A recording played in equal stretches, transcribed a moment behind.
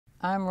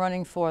I'm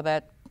running for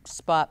that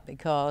spot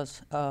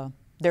because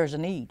there's a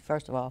need,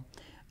 first of all.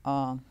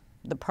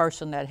 The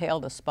person that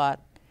held the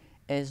spot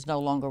is no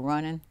longer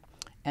running,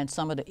 and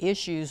some of the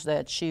issues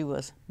that she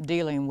was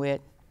dealing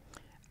with,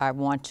 I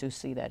want to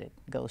see that it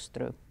goes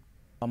through.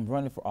 I'm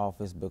running for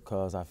office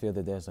because I feel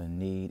that there's a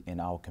need in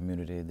our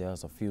community.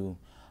 There's a few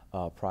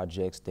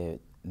projects that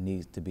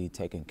need to be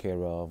taken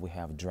care of. We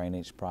have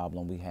drainage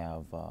problem, we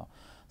have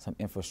some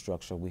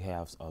infrastructure, we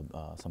have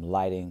some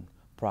lighting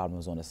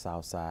problems on the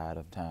south side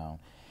of town.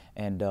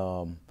 And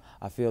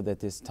I feel that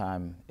this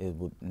time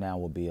now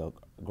will be a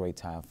great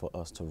time for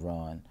us to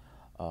run,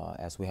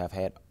 as we have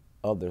had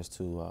others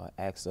to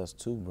ask us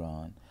to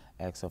run,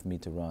 ask of me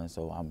to run.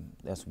 So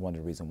that's one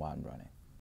of the reasons why I'm running.